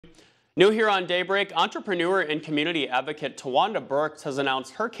New here on Daybreak, entrepreneur and community advocate Tawonda Burks has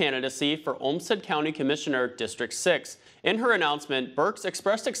announced her candidacy for Olmsted County Commissioner, District 6. In her announcement, Burks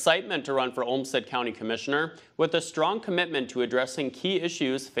expressed excitement to run for Olmsted County Commissioner with a strong commitment to addressing key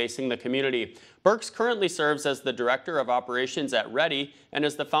issues facing the community. Burks currently serves as the Director of Operations at Ready and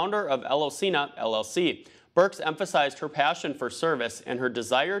is the founder of LOCNA LLC. Burks emphasized her passion for service and her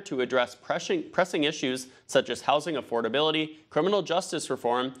desire to address pressing issues such as housing affordability, criminal justice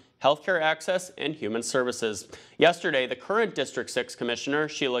reform, healthcare access, and human services. Yesterday, the current District 6 Commissioner,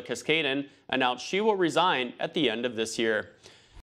 Sheila Cascaden, announced she will resign at the end of this year.